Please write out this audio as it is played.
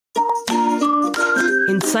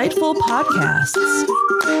Insightful podcasts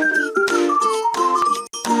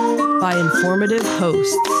by informative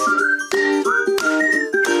hosts.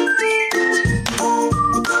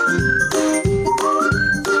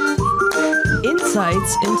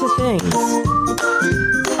 Insights into Things,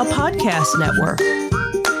 a podcast network.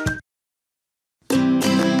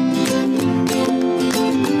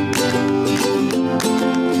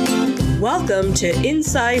 Welcome to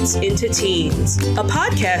Insights into Teens, a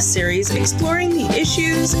podcast series exploring the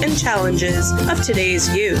issues and challenges of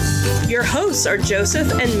today's youth. Your hosts are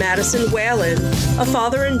Joseph and Madison Whalen, a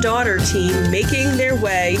father and daughter team making their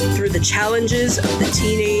way through the challenges of the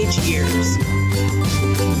teenage years.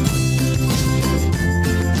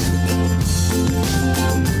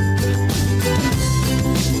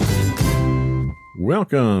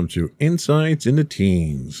 Welcome to Insights into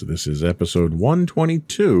Teens. This is episode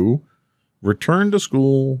 122, Return to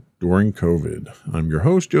School During COVID. I'm your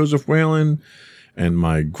host, Joseph Whalen, and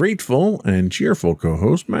my grateful and cheerful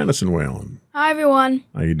co-host, Madison Whalen. Hi, everyone.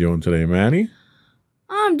 How you doing today, Maddie?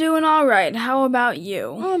 I'm doing all right. How about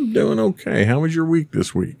you? I'm doing okay. How was your week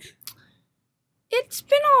this week? It's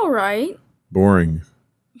been all right. Boring.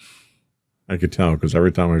 I could tell, because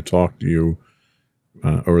every time I talk to you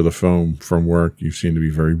over the phone from work, you seem to be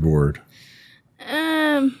very bored.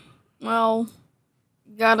 Well,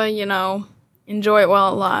 gotta, enjoy it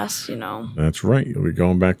while it lasts, That's right. You'll be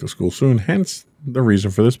going back to school soon, hence the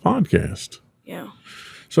reason for this podcast. Yeah.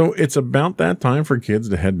 So it's about that time for kids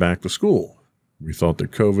to head back to school. We thought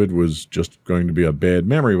that COVID was just going to be a bad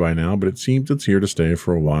memory by now, but it seems it's here to stay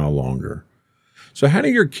for a while longer. So how do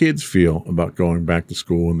your kids feel about going back to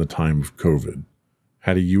school in the time of COVID?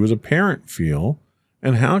 How do you as a parent feel?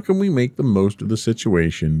 And how can we make the most of the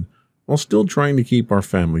situation while still trying to keep our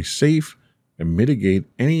family safe and mitigate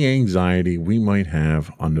any anxiety we might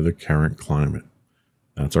have under the current climate?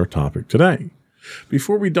 That's our topic today.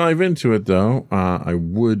 Before we dive into it, though, I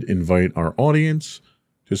would invite our audience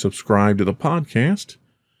to subscribe to the podcast.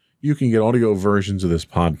 You can get audio versions of this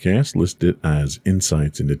podcast listed as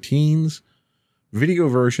Insights into Teens. Video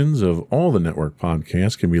versions of all the network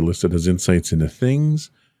podcasts can be listed as Insights into Things.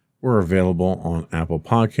 We're available on Apple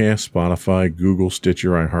Podcasts, Spotify, Google,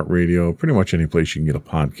 Stitcher, iHeartRadio, pretty much any place you can get a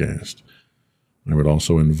podcast. I would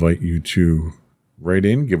also invite you to write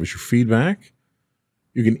in, give us your feedback.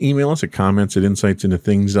 You can email us at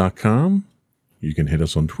comments@insightsintothings.com. You can hit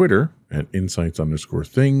us on Twitter at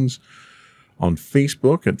insights_things, on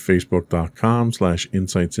Facebook at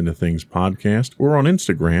facebook.com/insightsintothingspodcast, or on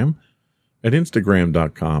Instagram at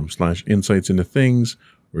instagram.com/insightsintothings,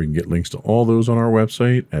 where you can get links to all those on our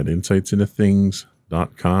website at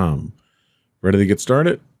insightsintothings.com. Ready to get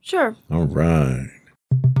started? Sure. All right.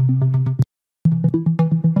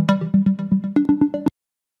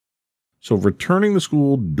 So returning to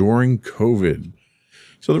school during COVID.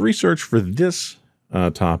 So the research for this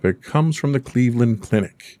topic comes from the Cleveland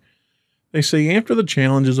Clinic. They say after the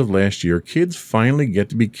challenges of last year, kids finally get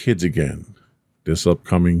to be kids again. This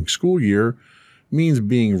upcoming school year means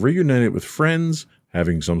being reunited with friends,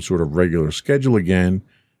 having some sort of regular schedule again,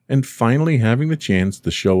 and finally having the chance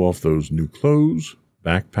to show off those new clothes,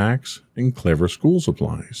 backpacks, and clever school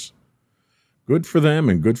supplies. Good for them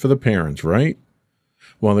and good for the parents, right?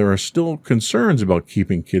 While there are still concerns about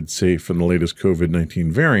keeping kids safe from the latest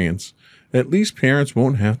COVID-19 variants, at least parents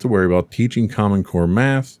won't have to worry about teaching Common Core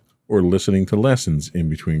math or listening to lessons in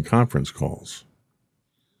between conference calls.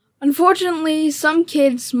 Unfortunately, some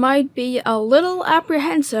kids might be a little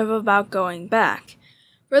apprehensive about going back.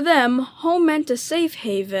 For them, home meant a safe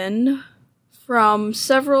haven from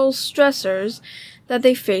several stressors that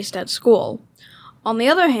they faced at school. On the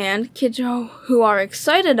other hand, kids who are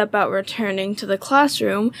excited about returning to the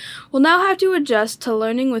classroom will now have to adjust to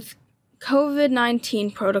learning with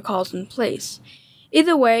COVID-19 protocols in place.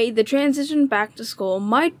 Either way, the transition back to school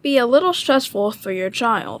might be a little stressful for your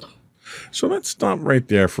child. So let's stop right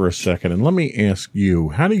there for a second, and let me ask you,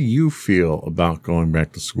 how do you feel about going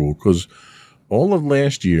back to school? Because all of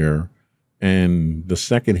last year and the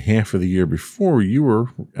second half of the year before, you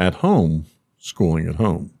were at home, schooling at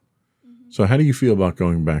home. So how do you feel about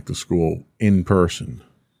going back to school in person?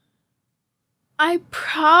 I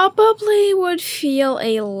probably would feel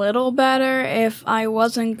a little better if I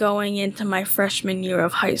wasn't going into my freshman year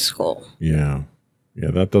of high school. Yeah,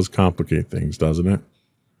 that does complicate things, doesn't it?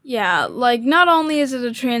 Yeah, not only is it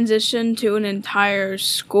a transition to an entire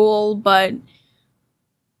school, but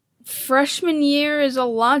freshman year is a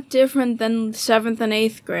lot different than 7th and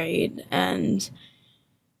 8th grade, and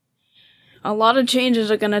a lot of changes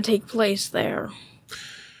are going to take place there.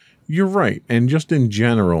 You're right. And just in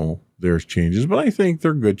general, there's changes, but I think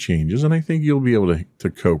they're good changes, and I think you'll be able to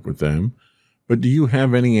cope with them. But do you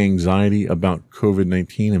have any anxiety about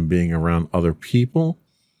COVID-19 and being around other people?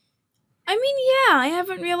 I mean, yeah, I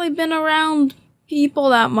haven't really been around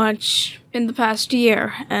people that much in the past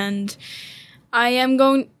year, and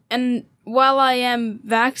while I am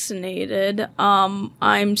vaccinated,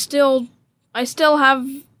 I still have,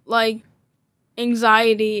 like,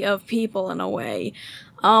 anxiety of people in a way.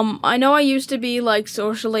 I know I used to be, like,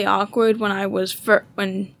 socially awkward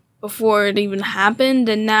before it even happened,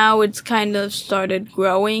 and now it's kind of started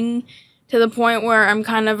growing to the point where I'm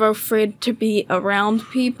kind of afraid to be around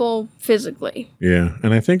people physically. Yeah,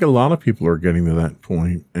 and I think a lot of people are getting to that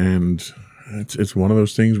point, and it's one of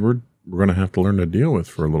those things we're going to have to learn to deal with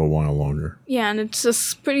for a little while longer. Yeah, and it's a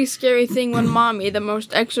pretty scary thing when Mommy, the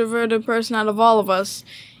most extroverted person out of all of us,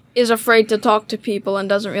 is afraid to talk to people and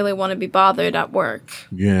doesn't really want to be bothered at work.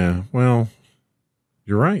 Yeah, well,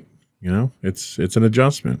 you're right. You know, it's an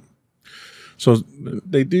adjustment. So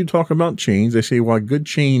they do talk about change. They say while good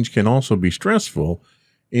change can also be stressful,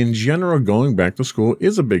 in general, going back to school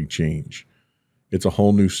is a big change. It's a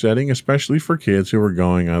whole new setting, especially for kids who are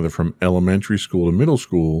going either from elementary school to middle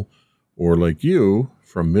school, or like you,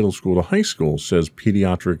 from middle school to high school, says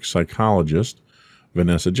pediatric psychologist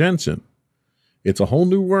Vanessa Jensen. It's a whole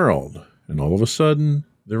new world, and all of a sudden,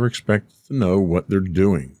 they're expected to know what they're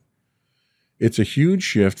doing. It's a huge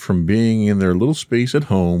shift from being in their little space at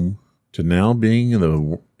home to now being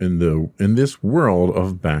in this world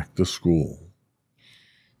of back to school.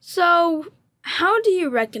 So, how do you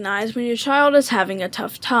recognize when your child is having a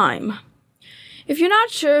tough time? If you're not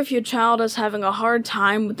sure if your child is having a hard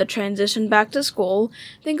time with the transition back to school,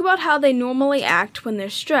 think about how they normally act when they're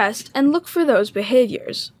stressed and look for those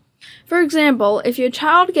behaviors. For example, if your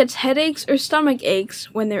child gets headaches or stomach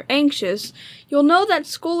aches when they're anxious, you'll know that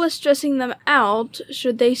school is stressing them out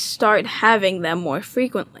should they start having them more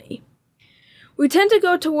frequently. We tend to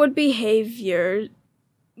go towards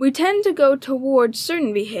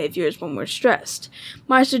certain behaviors when we're stressed.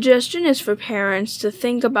 My suggestion is for parents to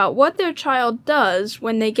think about what their child does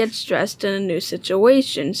when they get stressed in a new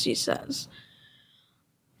situation, she says.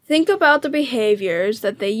 Think about the behaviors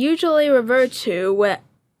that they usually revert to,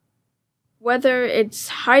 whether it's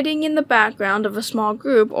hiding in the background of a small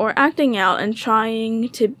group or acting out and trying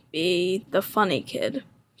to be the funny kid.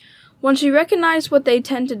 Once you recognize what they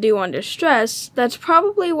tend to do under stress, that's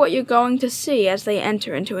probably what you're going to see as they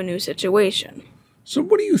enter into a new situation. So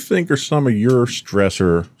what do you think are some of your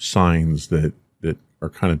stressor signs that are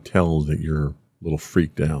kind of tells that you're a little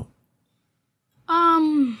freaked out?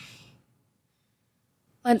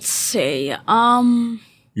 Let's see.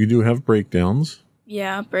 You do have breakdowns.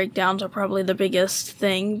 Yeah, breakdowns are probably the biggest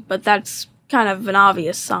thing, but that's kind of an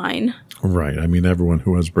obvious sign. Right. I mean, everyone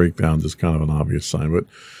who has breakdowns is kind of an obvious sign, but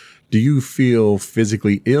do you feel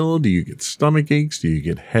physically ill? Do you get stomach aches? Do you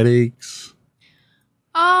get headaches?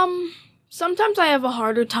 Sometimes I have a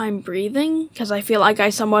harder time breathing because I feel like I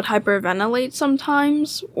somewhat hyperventilate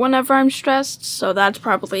sometimes whenever I'm stressed, so that's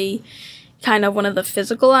probably kind of one of the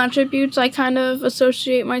physical attributes I kind of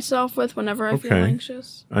associate myself with whenever I feel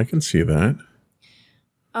anxious. I can see that.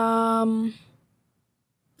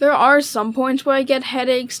 There are some points where I get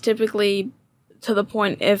headaches, typically to the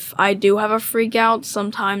point if I do have a freak out,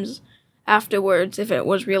 sometimes afterwards, if it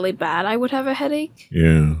was really bad, I would have a headache.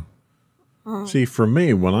 Yeah. See, for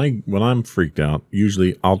me, when I'm freaked out,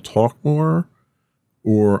 usually I'll talk more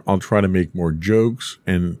or I'll try to make more jokes,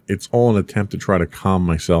 and it's all an attempt to try to calm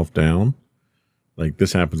myself down. Like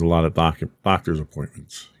this happens a lot at doctor's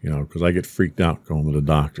appointments, because I get freaked out going to the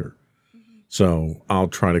doctor. So I'll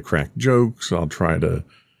try to crack jokes. I'll try to,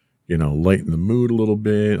 lighten the mood a little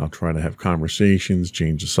bit. I'll try to have conversations,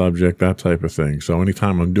 change the subject, that type of thing. So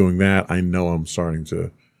anytime I'm doing that, I know I'm starting to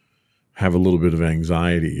have a little bit of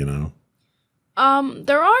anxiety,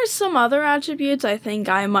 There are some other attributes I think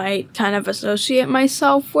I might kind of associate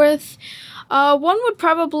myself with. One would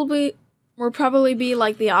probably be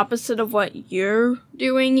like the opposite of what you're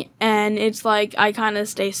doing, and it's like I kind of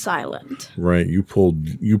stay silent. Right. You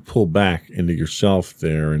pull back into yourself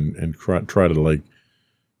there and try to like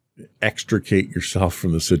extricate yourself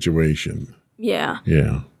from the situation. Yeah.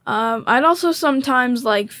 Yeah. I'd also sometimes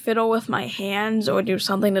like fiddle with my hands or do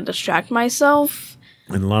something to distract myself.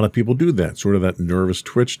 And a lot of people do that, sort of that nervous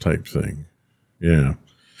twitch type thing. Yeah.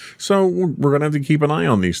 So we're going to have to keep an eye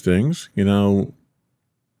on these things.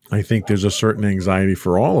 I think there's a certain anxiety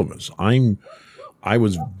for all of us. I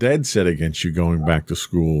was dead set against you going back to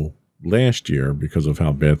school last year because of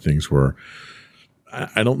how bad things were.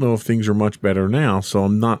 I don't know if things are much better now, so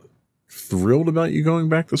I'm not thrilled about you going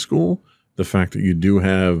back to school. The fact that you do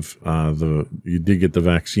have you did get the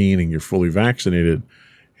vaccine and you're fully vaccinated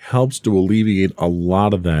helps to alleviate a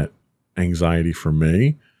lot of that anxiety for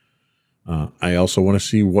me. I also want to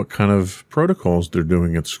see what kind of protocols they're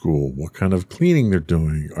doing at school, what kind of cleaning they're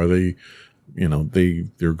doing. Are they,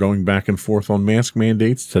 they're going back and forth on mask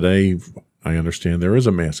mandates. Today, I understand there is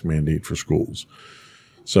a mask mandate for schools.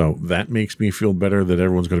 So that makes me feel better that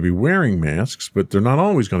everyone's going to be wearing masks, but they're not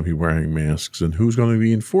always going to be wearing masks. And who's going to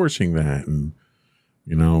be enforcing that? And,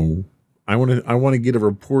 I want to get a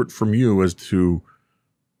report from you as to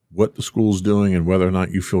what the school's doing and whether or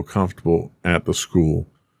not you feel comfortable at the school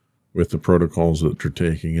with the protocols that you're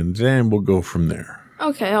taking. And then we'll go from there.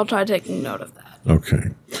 Okay, I'll try taking note of that. Okay.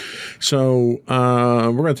 So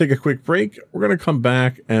we're going to take a quick break. We're going to come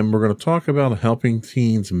back and we're going to talk about helping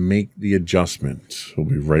teens make the adjustment. We'll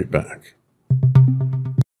be right back.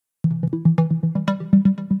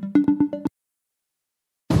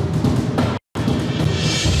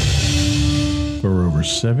 For over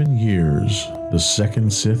 7 years, the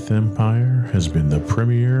Second Sith Empire has been the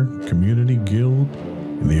premier community guild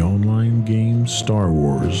in the online game Star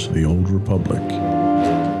Wars: The Old Republic.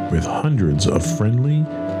 With hundreds of friendly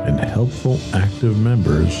and helpful active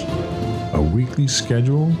members, a weekly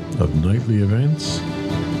schedule of nightly events,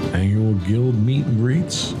 annual guild meet and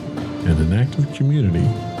greets, and an active community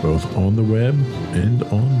both on the web and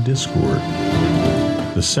on Discord.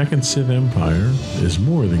 The Second Sith Empire is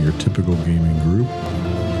more than your typical gaming group.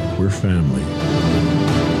 We're family.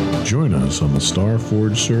 Join us on the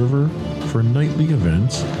Starforge server for nightly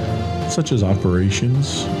events such as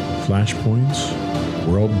operations, flashpoints,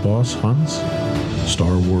 world boss hunts,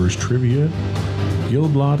 Star Wars trivia,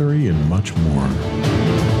 guild lottery, and much more.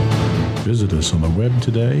 Visit us on the web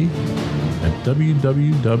today at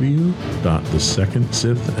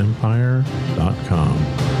www.thesecondsithempire.com.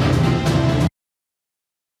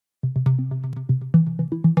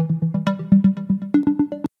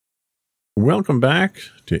 Welcome back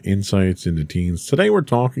to Insights into Teens. Today we're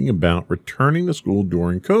talking about returning to school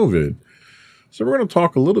during COVID. So we're going to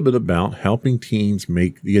talk a little bit about helping teens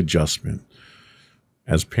make the adjustment.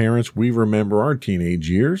 As parents, we remember our teenage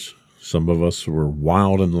years. Some of us were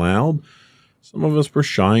wild and loud. Some of us were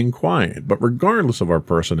shy and quiet. But regardless of our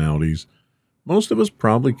personalities, most of us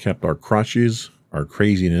probably kept our crushes, our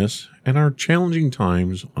craziness, and our challenging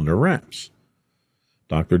times under wraps.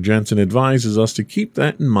 Dr. Jensen advises us to keep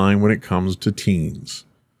that in mind when it comes to teens.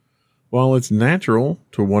 While it's natural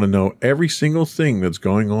to want to know every single thing that's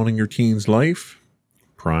going on in your teen's life,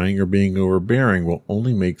 prying or being overbearing will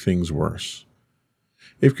only make things worse.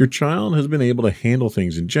 If your child has been able to handle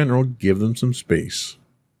things in general, give them some space.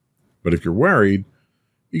 But if you're worried,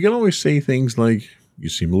 you can always say things like, "You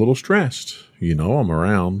seem a little stressed. I'm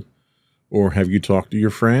around." Or, "Have you talked to your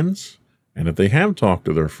friends?" And if they have talked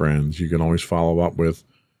to their friends, you can always follow up with,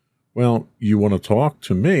 "Well, you want to talk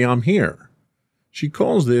to me? I'm here." She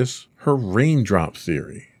calls this her raindrop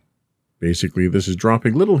theory. Basically, this is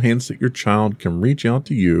dropping little hints that your child can reach out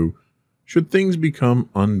to you should things become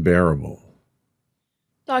unbearable.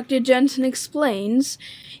 Dr. Jensen explains,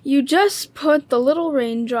 you just put the little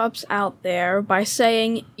raindrops out there by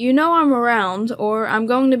saying, I'm around, or I'm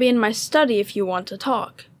going to be in my study if you want to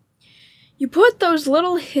talk. You put those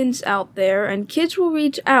little hints out there and kids will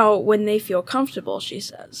reach out when they feel comfortable, she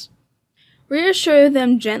says. Reassure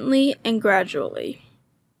them gently and gradually.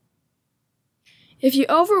 If you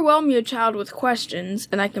overwhelm your child with questions,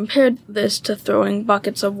 and I compared this to throwing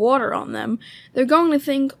buckets of water on them, they're going to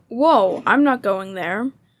think, "Whoa, I'm not going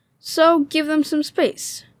there." So give them some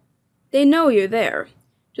space. They know you're there.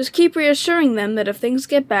 Just keep reassuring them that if things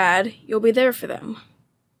get bad, you'll be there for them.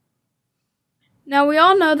 Now, we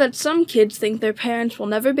all know that some kids think their parents will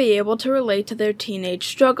never be able to relate to their teenage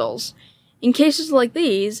struggles. In cases like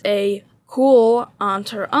these, a cool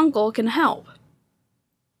aunt or uncle can help.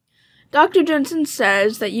 Dr. Jensen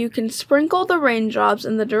says that you can sprinkle the raindrops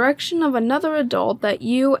in the direction of another adult that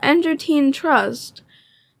you and your teen trust,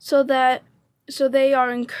 so they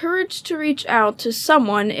are encouraged to reach out to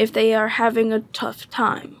someone if they are having a tough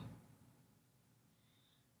time.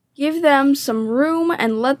 Give them some room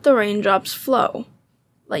and let the raindrops flow.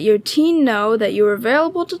 Let your teen know that you are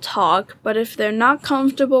available to talk, but if they're not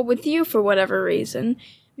comfortable with you for whatever reason,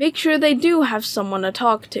 make sure they do have someone to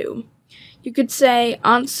talk to. You could say,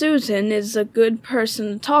 "Aunt Susan is a good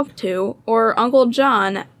person to talk to," or "Uncle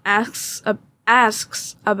John asks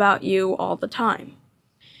about you all the time."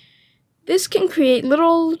 This can create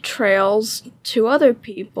little trails to other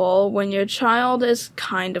people when your child is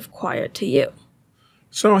kind of quiet to you.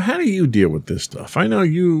 So how do you deal with this stuff? I know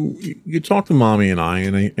you talk to Mommy and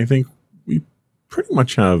I think we pretty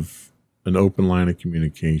much have an open line of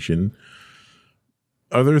communication.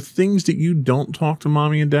 Are there things that you don't talk to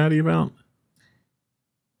Mommy and Daddy about?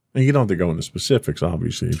 And you don't have to go into specifics,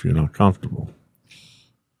 obviously, if you're not comfortable.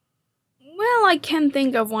 Well, I can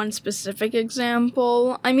think of one specific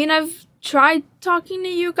example. I mean, I've tried talking to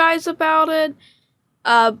you guys about it,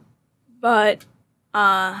 but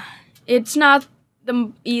it's not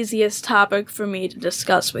the easiest topic for me to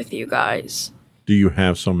discuss with you guys. Do you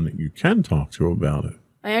have someone that you can talk to about it?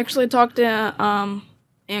 I actually talked to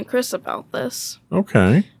Aunt Chris about this.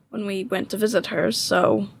 Okay. When we went to visit her,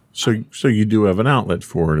 so you do have an outlet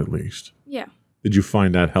for it, at least. Yeah. Did you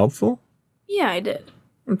find that helpful? Yeah, I did.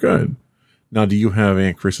 Oh, good. Now, do you have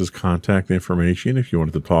Aunt Chris's contact information if you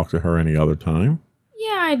wanted to talk to her any other time?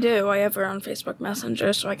 Yeah, I do. I have her on Facebook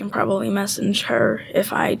Messenger, so I can probably message her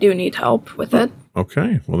if I do need help with it.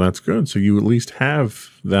 Okay, well, that's good. So you at least have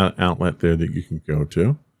that outlet there that you can go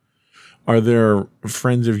to. Are there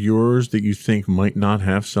friends of yours that you think might not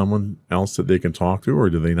have someone else that they can talk to, or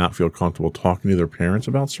do they not feel comfortable talking to their parents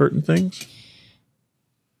about certain things?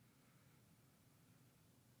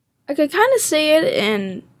 I could kind of see it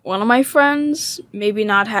in one of my friends, maybe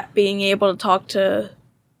not being able to talk to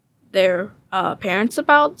their parents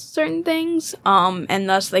about certain things, and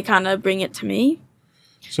thus they kind of bring it to me.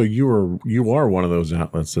 So you are one of those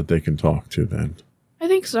outlets that they can talk to then? I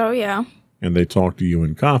think so, yeah. And they talk to you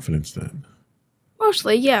in confidence then?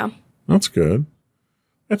 Mostly, yeah. That's good.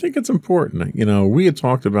 I think it's important. You know, we had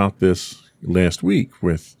talked about this last week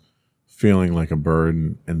with feeling like a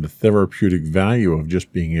burden and the therapeutic value of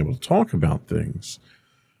just being able to talk about things.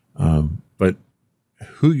 But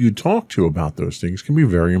who you talk to about those things can be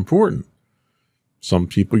very important. Some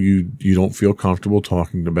people you don't feel comfortable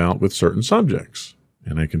talking about with certain subjects,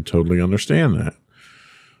 and I can totally understand that.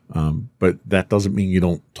 But that doesn't mean you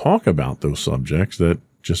don't talk about those subjects. That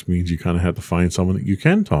just means you kind of have to find someone that you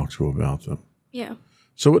can talk to about them. Yeah.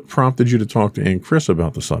 So what prompted you to talk to Aunt Chris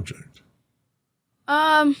about the subject?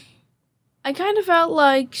 I kind of felt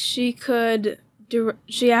like she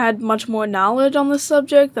had much more knowledge on the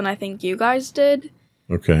subject than I think you guys did.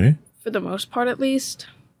 Okay. For the most part, at least.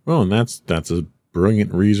 Well, and that's a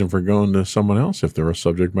brilliant reason for going to someone else if they're a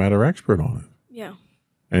subject matter expert on it. Yeah.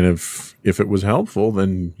 And if it was helpful,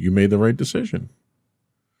 then you made the right decision.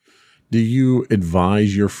 Do you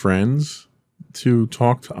advise your friends to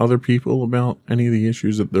talk to other people about any of the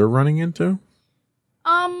issues that they're running into?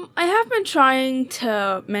 I have been trying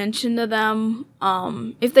to mention to them,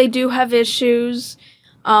 if they do have issues,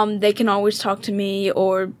 they can always talk to me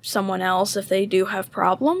or someone else if they do have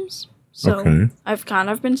problems. So okay. I've kind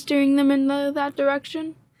of been steering them in that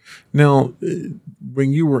direction. Now,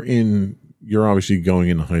 when you're obviously going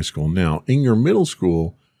into high school now, in your middle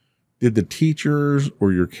school, did the teachers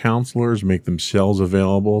or your counselors make themselves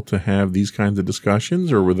available to have these kinds of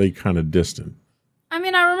discussions, or were they kind of distant? I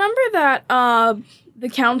mean, I remember that the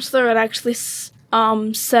counselor had actually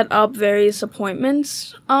set up various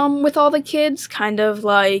appointments with all the kids, kind of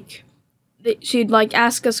like she'd like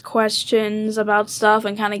ask us questions about stuff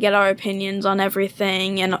and kind of get our opinions on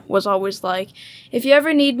everything, and was always like, if you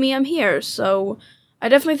ever need me, I'm here. So I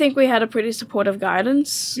definitely think we had a pretty supportive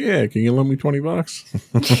guidance. Yeah, can you loan me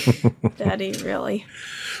 $20? Daddy, really?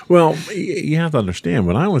 Well, you have to understand,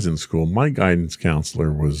 when I was in school, my guidance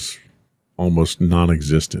counselor was almost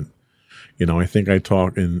non-existent. You know, I think I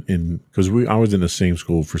talked because I was in the same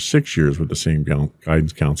school for 6 years with the same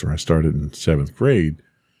guidance counselor. I started in 7th grade.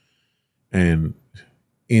 And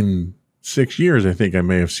in 6 years, I think I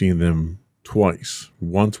may have seen them twice.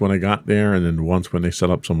 Once when I got there, and then once when they set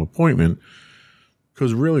up some appointment.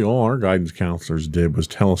 Because really all our guidance counselors did was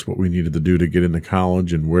tell us what we needed to do to get into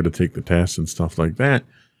college and where to take the tests and stuff like that.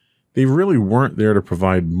 They really weren't there to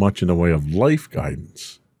provide much in the way of life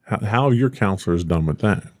guidance. How have your counselors done with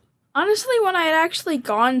that? Honestly, when I had actually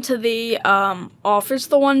gone to the office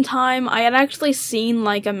the one time, I had actually seen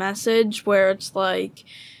like a message where it's like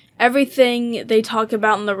everything they talk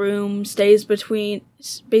about in the room basically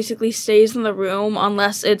stays in the room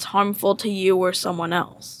unless it's harmful to you or someone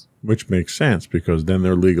else. Which makes sense, because then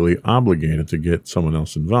they're legally obligated to get someone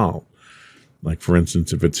else involved. Like, for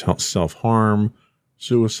instance, if it's self-harm,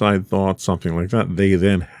 suicide thoughts, something like that, they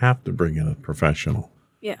then have to bring in a professional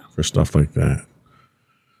for stuff like that.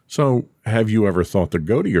 So have you ever thought to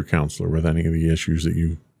go to your counselor with any of the issues that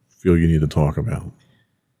you feel you need to talk about?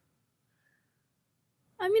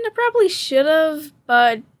 I mean, I probably should have,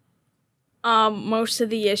 but most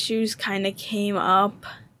of the issues kind of came up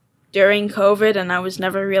during COVID, and I was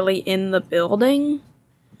never really in the building.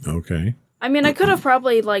 Okay. I mean, I could have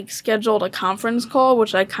probably, like, scheduled a conference call,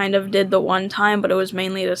 which I kind of did the one time, but it was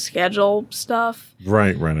mainly to schedule stuff.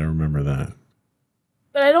 Right, I remember that.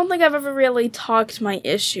 But I don't think I've ever really talked my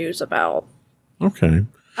issues about. Okay.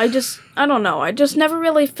 I don't know. I just never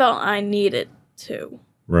really felt I needed to.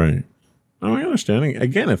 Right. Oh, I understand.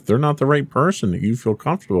 Again, if they're not the right person that you feel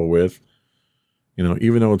comfortable with,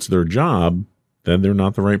 even though it's their job, then they're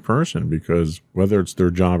not the right person, because whether it's their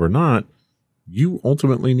job or not, you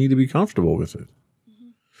ultimately need to be comfortable with it.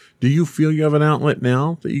 Mm-hmm. Do you feel you have an outlet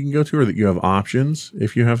now that you can go to, or that you have options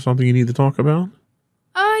if you have something you need to talk about?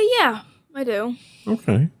 Yeah, I do.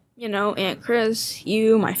 Okay. Aunt Chris,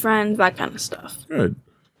 you, my friends, that kind of stuff. Good.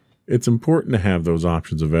 It's important to have those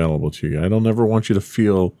options available to you. I don't ever want you to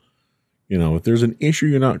feel, if there's an issue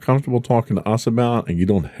you're not comfortable talking to us about and you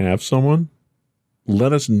don't have someone,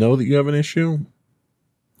 let us know that you have an issue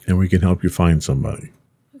and we can help you find somebody.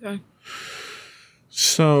 Okay.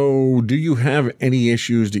 So, do you have any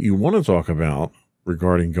issues that you want to talk about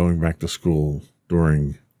regarding going back to school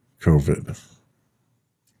during COVID?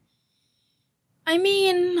 I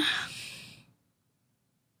mean,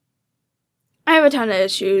 I have a ton of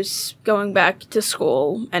issues going back to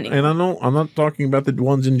school anyway. And I'm not talking about the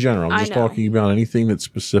ones in general. I'm just talking about anything that's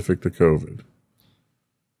specific to COVID.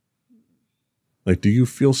 Like, do you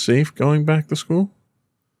feel safe going back to school?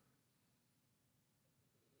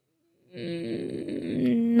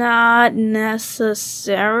 Not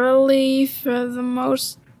necessarily for the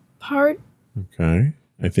most part. Okay.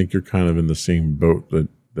 I think you're kind of in the same boat that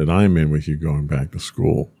I'm in with you going back to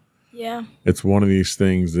school. Yeah. It's one of these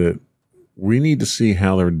things that we need to see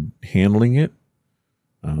how they're handling it.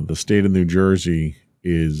 The state of New Jersey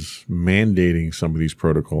is mandating some of these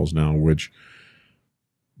protocols now, which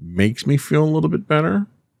makes me feel a little bit better.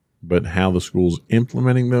 But how the school's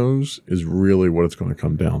implementing those is really what it's going to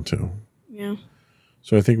come down to. Yeah.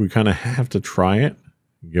 So I think we kind of have to try it,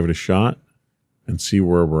 give it a shot, and see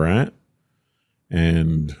where we're at.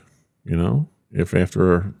 And, if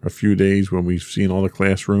after a few days when we've seen all the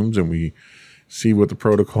classrooms and we see what the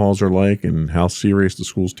protocols are like and how serious the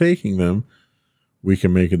school's taking them, we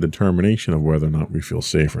can make a determination of whether or not we feel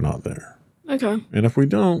safe or not there. Okay. And if we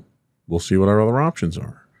don't, we'll see what our other options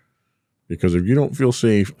are. Because if you don't feel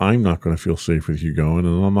safe, I'm not going to feel safe with you going,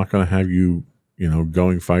 and I'm not going to have you,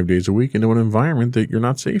 going 5 days a week into an environment that you're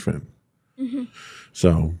not safe in. Mm-hmm.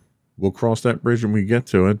 So we'll cross that bridge when we get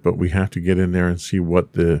to it, but we have to get in there and see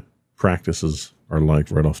what the practices are like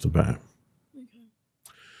right off the bat. Okay.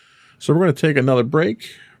 So we're going to take another break.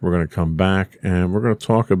 We're going to come back, and we're going to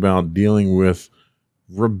talk about dealing with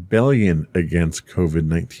rebellion against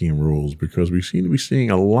COVID-19 rules, because we seem to be seeing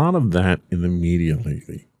a lot of that in the media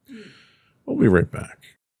lately. We'll be right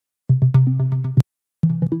back.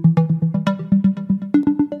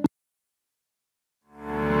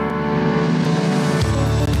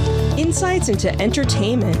 Insights into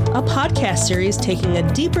Entertainment, a podcast series taking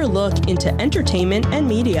a deeper look into entertainment and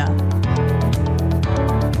media.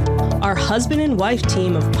 Our husband and wife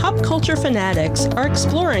team of pop culture fanatics are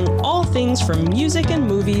exploring all things from music and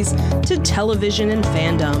movies to television and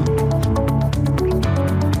fandom.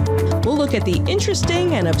 We'll look at the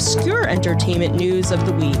interesting and obscure entertainment news of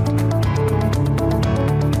the week.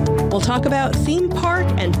 We'll talk about theme park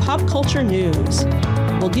and pop culture news.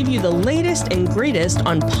 We'll give you the latest and greatest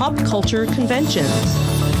on pop culture conventions.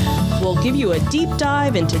 We'll give you a deep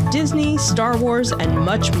dive into Disney, Star Wars, and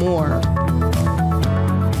much more.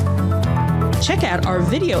 Check out our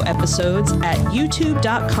video episodes at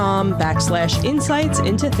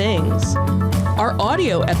youtube.com/insightsintothings. Our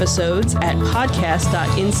audio episodes at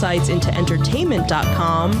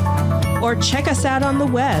podcast.insightsintoentertainment.com, or check us out on the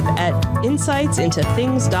web at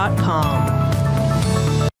insightsintothings.com.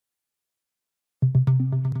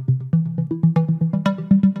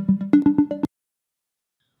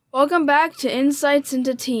 Welcome back to Insights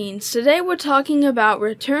into Teens. Today we're talking about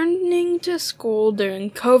returning to school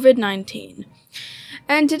during COVID-19.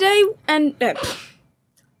 And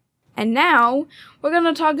now we're going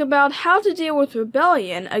to talk about how to deal with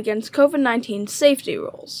rebellion against COVID-19 safety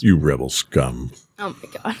rules. You rebel scum. Oh my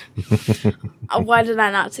god. Why did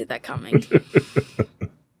I not see that coming?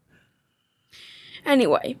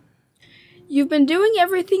 Anyway, you've been doing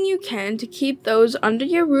everything you can to keep those under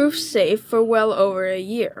your roof safe for well over a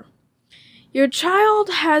year. Your child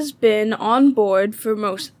has been on board for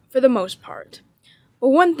the most part. But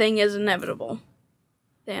one thing is inevitable.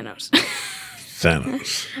 Thanos.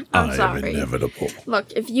 Thanos. I'm sorry. Am inevitable.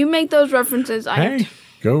 Look, if you make those references, Hey,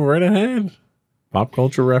 go right ahead. Pop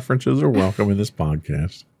culture references are welcome in this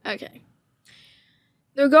podcast. Okay.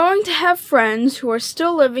 They're going to have friends who are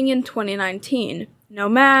still living in 2019. No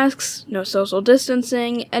masks, no social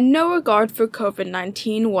distancing, and no regard for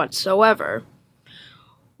COVID-19 whatsoever.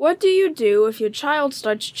 What do you do if your child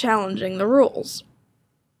starts challenging the rules?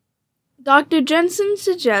 Dr. Jensen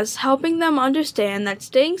suggests helping them understand that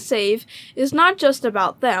staying safe is not just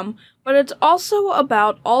about them, but it's also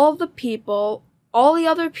about all of the people all the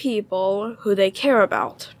other people who they care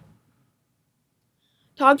about.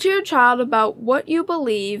 Talk to your child about what you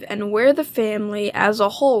believe and where the family as a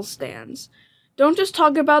whole stands. Don't just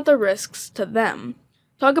talk about the risks to them.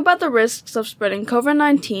 Talk about the risks of spreading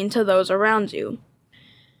COVID-19 to those around you.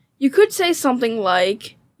 You could say something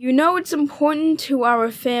like, "You know it's important to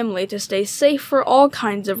our family to stay safe for all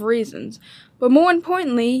kinds of reasons, but more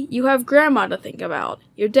importantly, you have grandma to think about,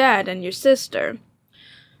 your dad and your sister."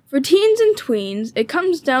 For teens and tweens, it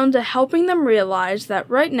comes down to helping them realize that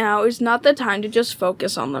right now is not the time to just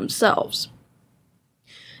focus on themselves.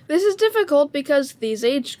 This is difficult because these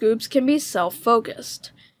age groups can be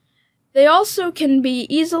self-focused. They also can be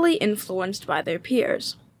easily influenced by their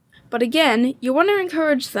peers. But again, you want to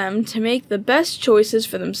encourage them to make the best choices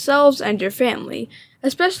for themselves and your family,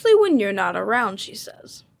 especially when you're not around, she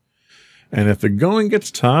says. And if the going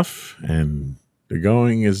gets tough, and the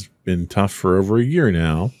going has been tough for over a year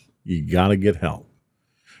now, you got to get help.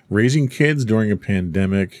 Raising kids during a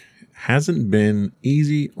pandemic hasn't been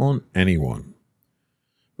easy on anyone.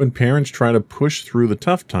 When parents try to push through the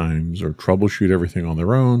tough times or troubleshoot everything on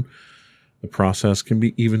their own, the process can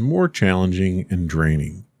be even more challenging and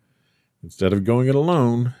draining. Instead of going it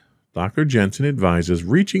alone, Dr. Jensen advises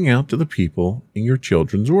reaching out to the people in your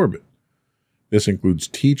children's orbit. This includes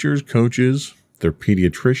teachers, coaches, their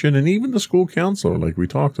pediatrician, and even the school counselor like we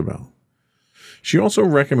talked about. She also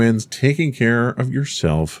recommends taking care of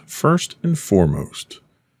yourself first and foremost.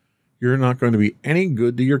 You're not going to be any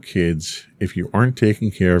good to your kids if you aren't taking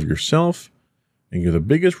care of yourself, and you're the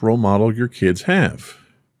biggest role model your kids have.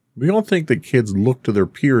 We all think that kids look to their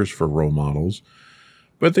peers for role models,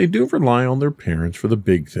 but they do rely on their parents for the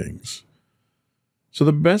big things. So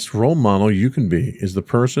the best role model you can be is the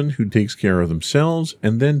person who takes care of themselves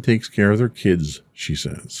and then takes care of their kids, she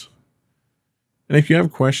says. And if you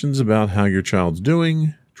have questions about how your child's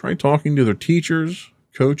doing, try talking to their teachers,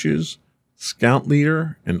 coaches, scout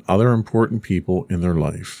leader, and other important people in their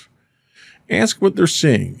life. Ask what they're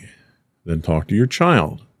seeing, then talk to your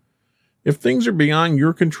child. If things are beyond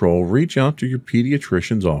your control, reach out to your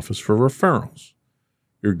pediatrician's office for referrals.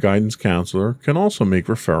 Your guidance counselor can also make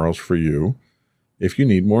referrals for you if you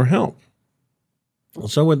need more help.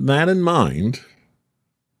 So with that in mind,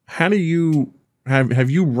 how do you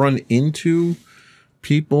have you run into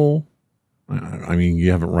people? I mean,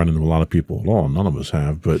 you haven't run into a lot of people at all. None of us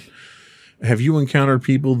have, but have you encountered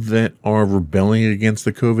people that are rebelling against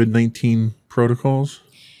the COVID-19 protocols?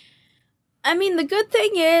 I mean, the good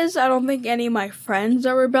thing is I don't think any of my friends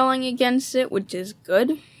are rebelling against it, which is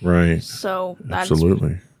good. Right. So that's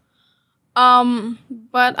absolutely.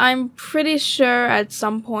 But I'm pretty sure at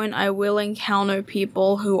some point I will encounter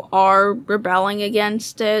people who are rebelling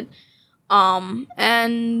against it.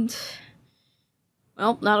 And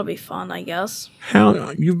well, that'll be fun, I guess.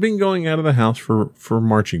 How you've been going out of the house for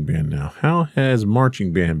marching band now. How has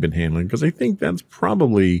marching band been handling? Because I think that's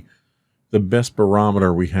probably the best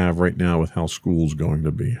barometer we have right now with how school's going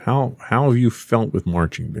to be. How have you felt with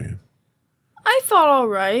marching band? I thought all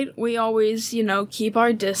right. We always, keep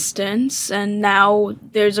our distance, and now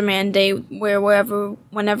there's a mandate where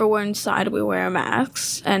whenever we're inside, we wear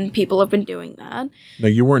masks, and people have been doing that. Now,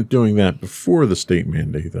 you weren't doing that before the state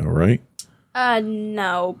mandate, though, right?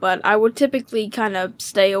 No, but I would typically kind of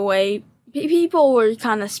stay away. People were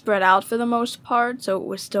kind of spread out for the most part, so it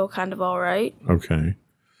was still kind of all right. Okay.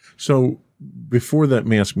 So before that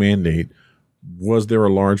mask mandate, was there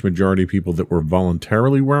a large majority of people that were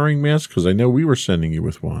voluntarily wearing masks? Because I know we were sending you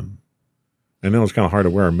with one. I know it's kind of hard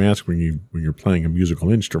to wear a mask when you're playing a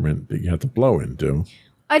musical instrument that you have to blow into.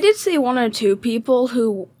 I did see one or two people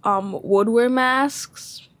who would wear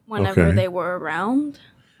masks whenever they were around.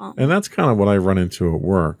 And that's kind of what I run into at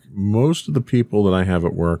work. Most of the people that I have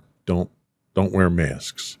at work don't wear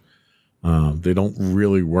masks. They don't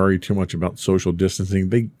really worry too much about social distancing.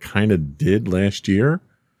 They kind of did last year,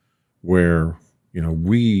 where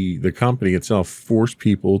the company itself forced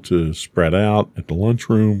people to spread out at the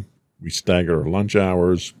lunchroom. We staggered our lunch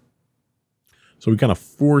hours, so we kind of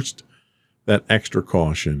forced that extra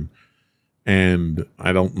caution. And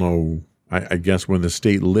I don't know. I guess when the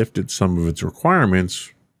state lifted some of its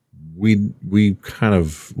requirements, we kind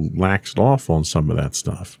of laxed off on some of that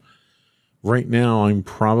stuff. Right now, I'm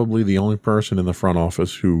probably the only person in the front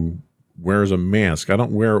office who wears a mask. I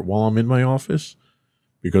don't wear it while I'm in my office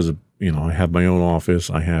because, I have my own office.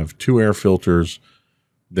 I have 2 air filters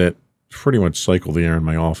that pretty much cycle the air in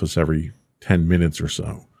my office every 10 minutes or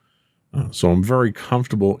so. So I'm very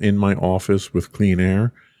comfortable in my office with clean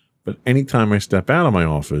air. But anytime I step out of my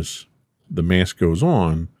office, the mask goes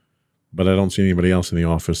on, but I don't see anybody else in the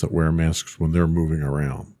office that wear masks when they're moving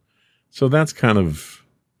around. So that's kind of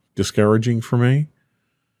discouraging for me.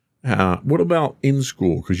 What about in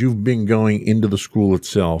school? Because you've been going into the school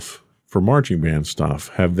itself for marching band stuff.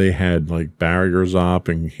 Have they had like barriers up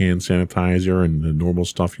and hand sanitizer and the normal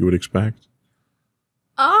stuff you would expect?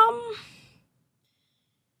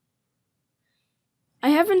 I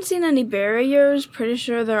haven't seen any barriers. Pretty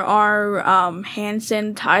sure there are hand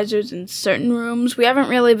sanitizers in certain rooms. We haven't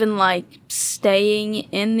really been like staying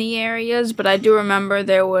in the areas, but I do remember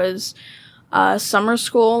there was summer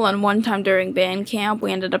school, and one time during band camp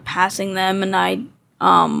we ended up passing them, and I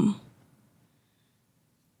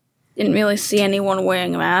didn't really see anyone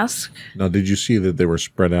wearing a mask. Now, did you see that they were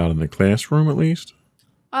spread out in the classroom at least?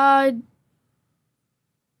 I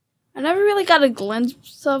never really got a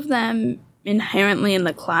glimpse of them inherently in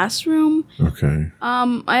the classroom. Okay.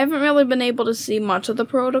 I haven't really been able to see much of the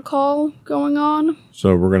protocol going on.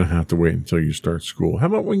 So we're going to have to wait until you start school. How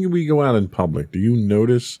about when we go out in public? Do you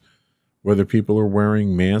notice whether people are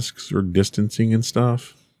wearing masks or distancing and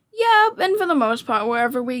stuff? Yeah, and for the most part,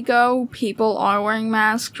 wherever we go, people are wearing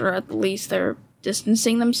masks, or at least they're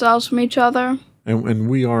distancing themselves from each other. And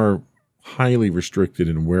we are highly restricted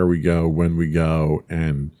in where we go, when we go,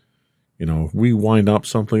 and you know, if we wind up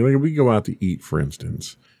something, like we go out to eat, for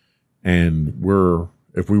instance, and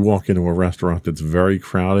if we walk into a restaurant that's very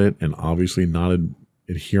crowded and obviously not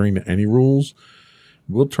adhering to any rules,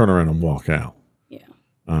 we'll turn around and walk out. Yeah.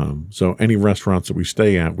 So any restaurants that we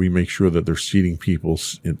stay at, we make sure that they're seating people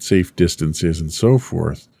at safe distances and so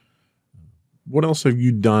forth. What else have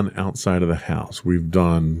you done outside of the house? We've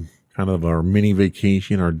done kind of our mini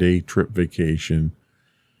vacation, our day trip vacation.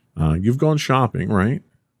 You've gone shopping, right?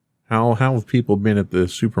 How have people been at the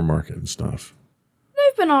supermarket and stuff?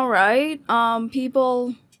 They've been all right.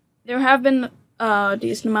 There have been a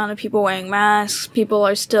decent amount of people wearing masks. People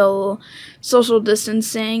are still social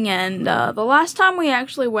distancing, and the last time we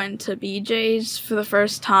actually went to BJ's for the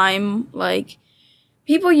first time, like,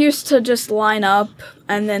 people used to just line up,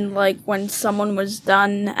 and then, like, when someone was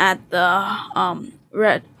done at the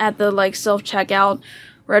like self-checkout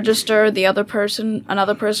register, another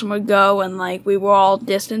person would go, and like we were all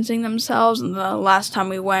distancing themselves. And the last time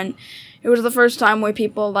we went, it was the first time where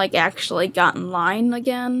people like actually got in line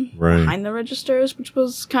again behind the registers, which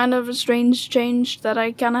was kind of a strange change that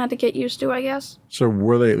I kind of had to get used to, I guess. So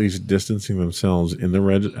were they at least distancing themselves in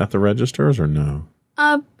the at the registers or no?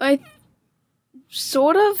 I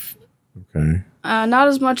sort of. Okay. Not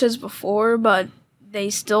as much as before, but they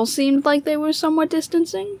still seemed like they were somewhat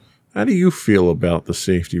distancing. How do you feel about the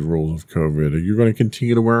safety rules of COVID? Are you going to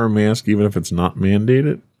continue to wear a mask even if it's not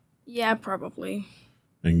mandated? Yeah, probably.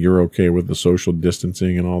 And you're okay with the social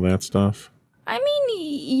distancing and all that stuff? I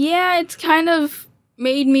mean, yeah, it's kind of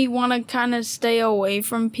made me want to kind of stay away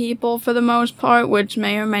from people for the most part, which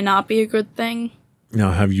may or may not be a good thing.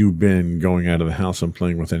 Now, have you been going out of the house and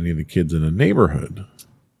playing with any of the kids in the neighborhood?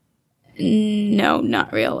 No,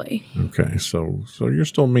 not really. Okay, so you're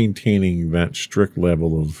still maintaining that strict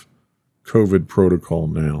level of COVID protocol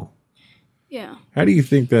now. Yeah. How do you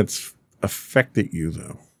think that's affected you,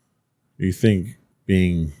 though? Do you think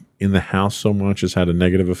being in the house so much has had a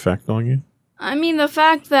negative effect on you? I mean, the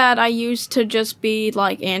fact that I used to just be,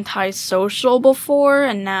 like, antisocial before,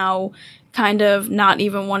 and now kind of not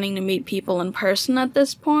even wanting to meet people in person at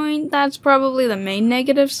this point, that's probably the main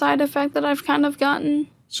negative side effect that I've kind of gotten.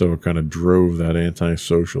 So it kind of drove that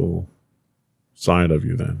antisocial side of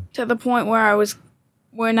you then? To the point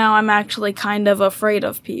where now I'm actually kind of afraid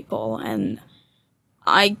of people, and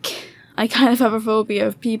I kind of have a phobia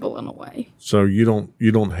of people in a way. So you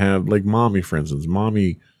don't have, like Mommy, for instance.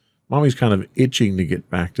 Mommy's kind of itching to get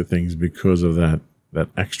back to things because of that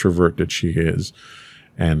extrovert that she is.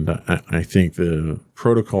 And I think the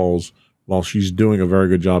protocols, while she's doing a very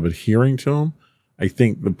good job adhering to them, I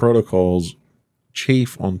think the protocols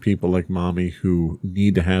chafe on people like Mommy who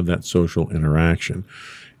need to have that social interaction.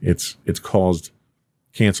 It's caused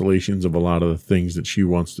cancellations of a lot of the things that she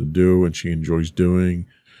wants to do and she enjoys doing.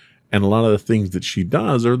 And a lot of the things that she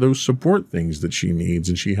does are those support things that she needs,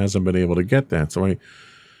 and she hasn't been able to get that. So I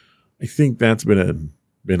think that's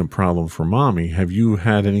been a problem for Mommy. Have you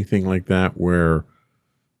had anything like that where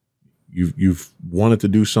you've wanted to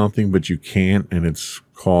do something but you can't, and it's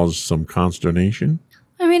caused some consternation?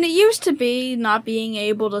 I mean, it used to be not being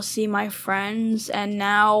able to see my friends, and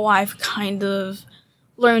now I've kind of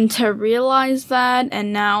learned to realize that,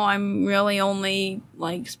 and now I'm really only,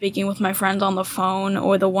 like, speaking with my friends on the phone,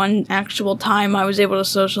 or the one actual time I was able to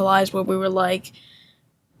socialize where we were, like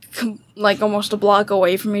almost a block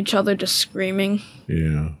away from each other just screaming.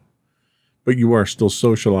 Yeah. But you are still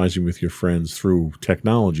socializing with your friends through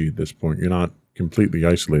technology at this point. You're not completely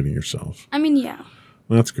isolating yourself. I mean, yeah.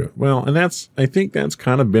 That's good. Well, and I think that's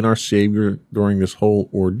kind of been our savior during this whole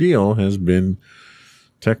ordeal has been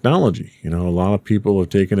technology. A lot of people have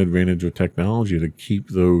taken advantage of technology to keep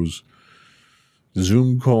those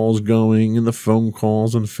Zoom calls going and the phone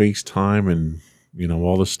calls and FaceTime and,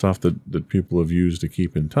 all the stuff that people have used to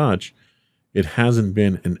keep in touch. It hasn't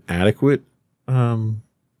been an adequate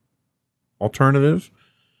alternative,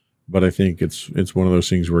 but I think it's one of those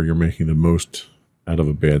things where you're making the most out of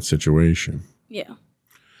a bad situation. Yeah.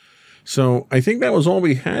 So I think that was all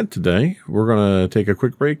we had today. We're going to take a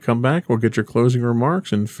quick break, come back, we'll get your closing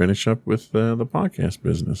remarks, and finish up with the podcast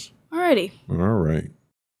business. Alrighty. All right.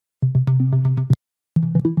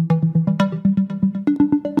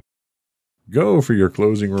 Go for your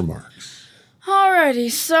closing remarks. Alrighty,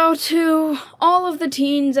 so to all of the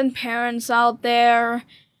teens and parents out there,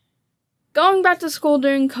 going back to school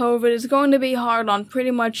during COVID is going to be hard on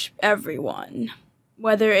pretty much everyone.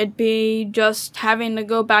 Whether it be just having to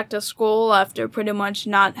go back to school after pretty much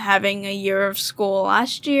not having a year of school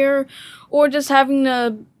last year, or just having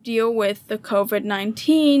to deal with the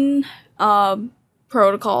COVID-19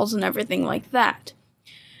 protocols and everything like that.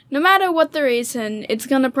 No matter what the reason, it's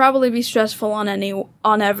going to probably be stressful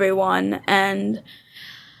on everyone, and,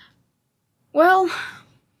 well,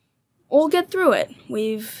 we'll get through it.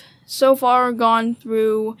 We've so far gone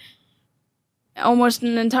through almost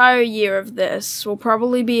an entire year of this. We'll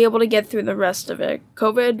probably be able to get through the rest of it.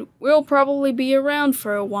 COVID will probably be around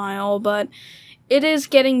for a while, but it is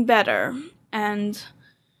getting better. And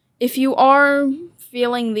if you are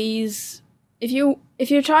feeling these, if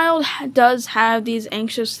your child does have these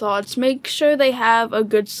anxious thoughts, make sure they have a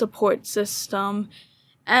good support system,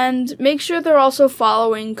 and make sure they're also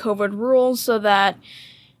following COVID rules so that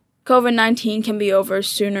COVID-19 can be over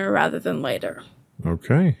sooner rather than later.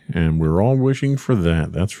 Okay, and we're all wishing for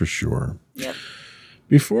that, that's for sure. Yep.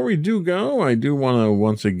 Before we do go, I do want to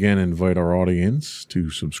once again invite our audience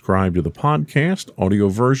to subscribe to the podcast. Audio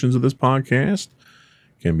versions of this podcast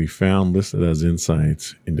can be found listed as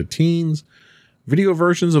Insights into Teens. Video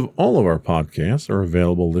versions of all of our podcasts are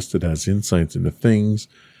available listed as Insights into Things.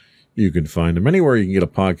 You can find them anywhere you can get a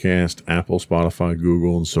podcast, Apple, Spotify,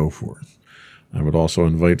 Google, and so forth. I would also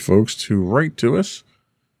invite folks to write to us.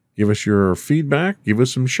 Give us your feedback. Give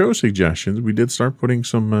us some show suggestions. We did start putting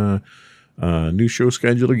some new show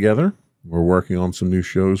schedule together. We're working on some new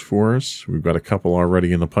shows for us. We've got a couple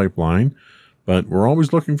already in the pipeline. But we're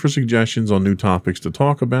always looking for suggestions on new topics to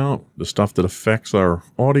talk about, the stuff that affects our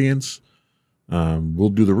audience. We'll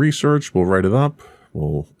do the research. We'll write it up.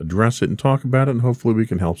 We'll address it and talk about it, and hopefully we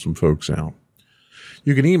can help some folks out.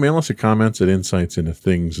 You can email us at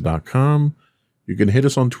comments@insightsintothings.com. You can hit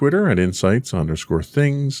us on Twitter at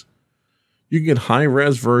insights_things. You can get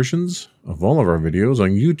high-res versions of all of our videos on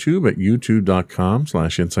YouTube at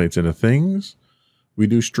youtube.com/insightsintothings. We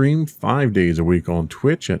do stream 5 days a week on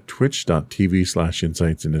Twitch at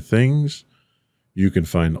twitch.tv/insightsintothings. You can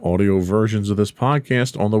find audio versions of this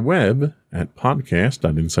podcast on the web at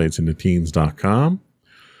podcast.insightsintoteens.com.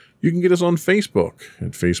 You can get us on Facebook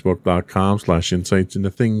at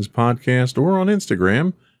facebook.com/insightsintothingspodcast or on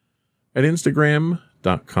Instagram at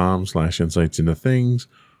instagram.com/insightsintothings,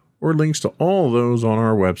 or links to all those on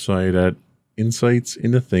our website at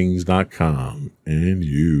insightsintothings.com.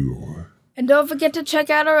 And don't forget to check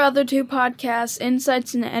out our other two podcasts,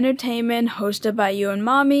 Insights into Entertainment, hosted by you and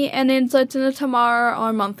Mommy, and Insights into Tomorrow,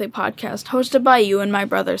 our monthly podcast, hosted by you and my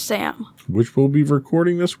brother Sam. Which we'll be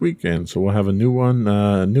recording this weekend, so we'll have a new one,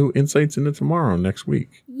 new Insights into Tomorrow next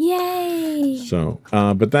week. Yay! So,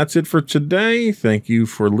 but that's it for today. Thank you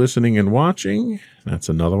for listening and watching. That's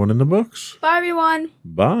another one in the books. Bye, everyone.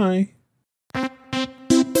 Bye.